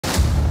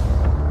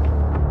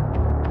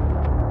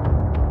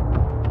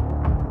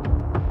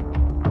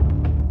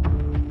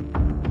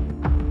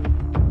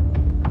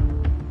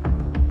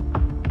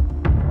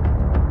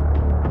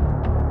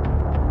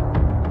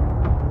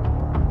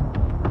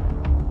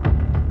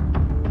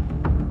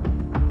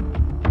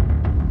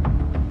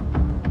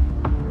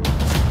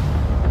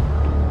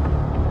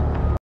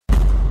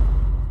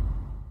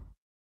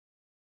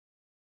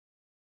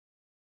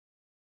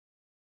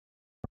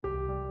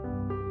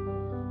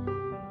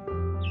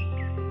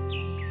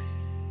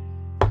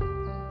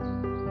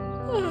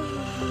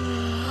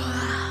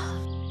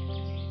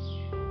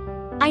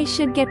I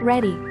should get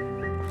ready.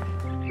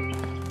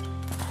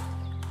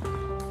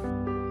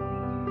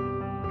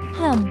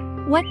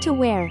 What to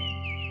wear?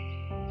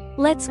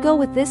 Let's go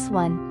with this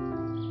one.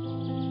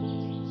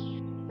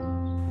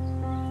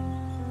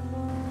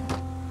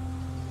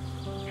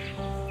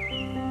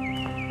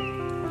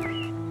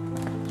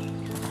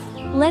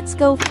 Let's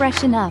go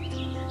freshen up.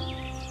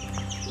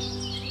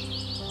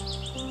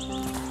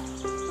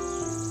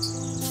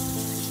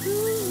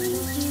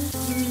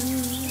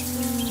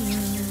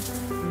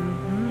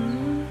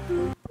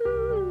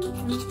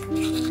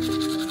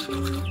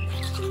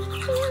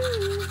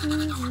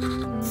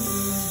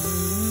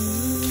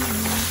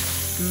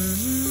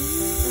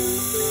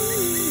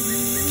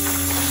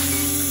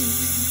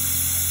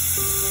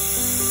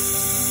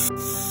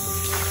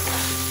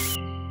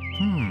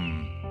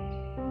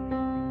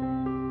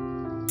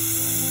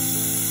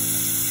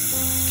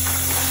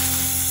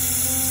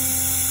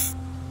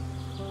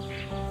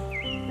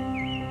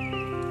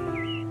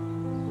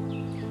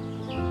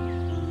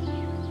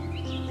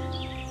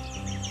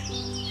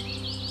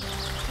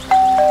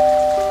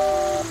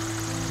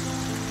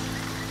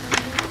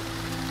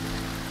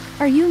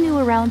 Are you new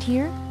around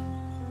here?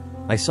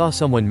 I saw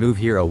someone move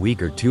here a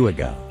week or two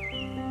ago.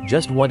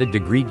 Just wanted to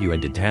greet you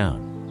into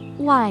town.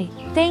 Why,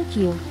 thank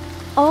you.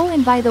 Oh,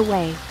 and by the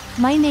way,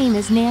 my name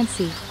is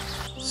Nancy.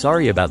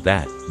 Sorry about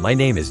that, my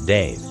name is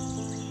Dave.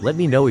 Let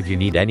me know if you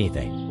need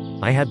anything.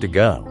 I have to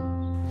go.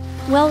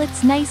 Well,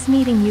 it's nice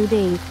meeting you,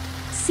 Dave.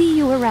 See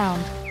you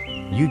around.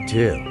 You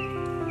too.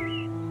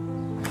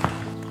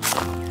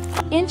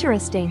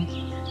 Interesting.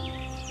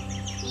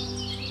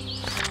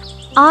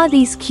 Ah,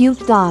 these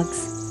cute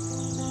dogs.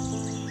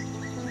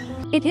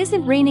 It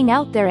isn't raining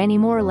out there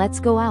anymore,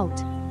 let's go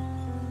out.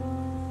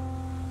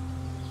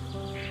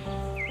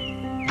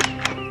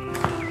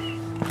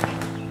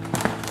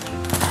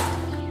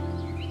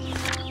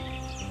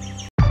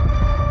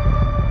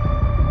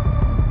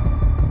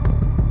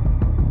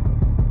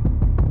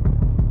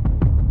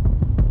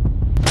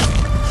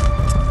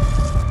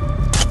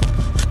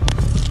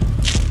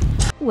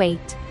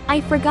 Wait, I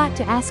forgot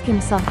to ask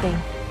him something.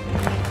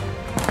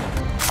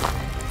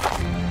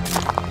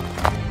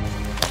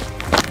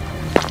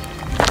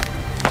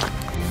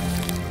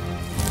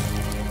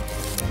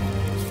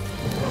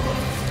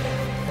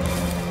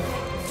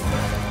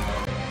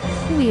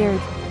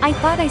 Weird. I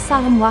thought I saw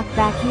him walk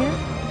back here.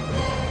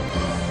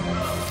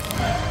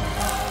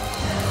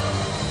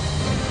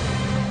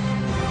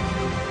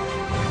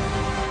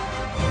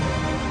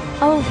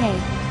 Oh hey.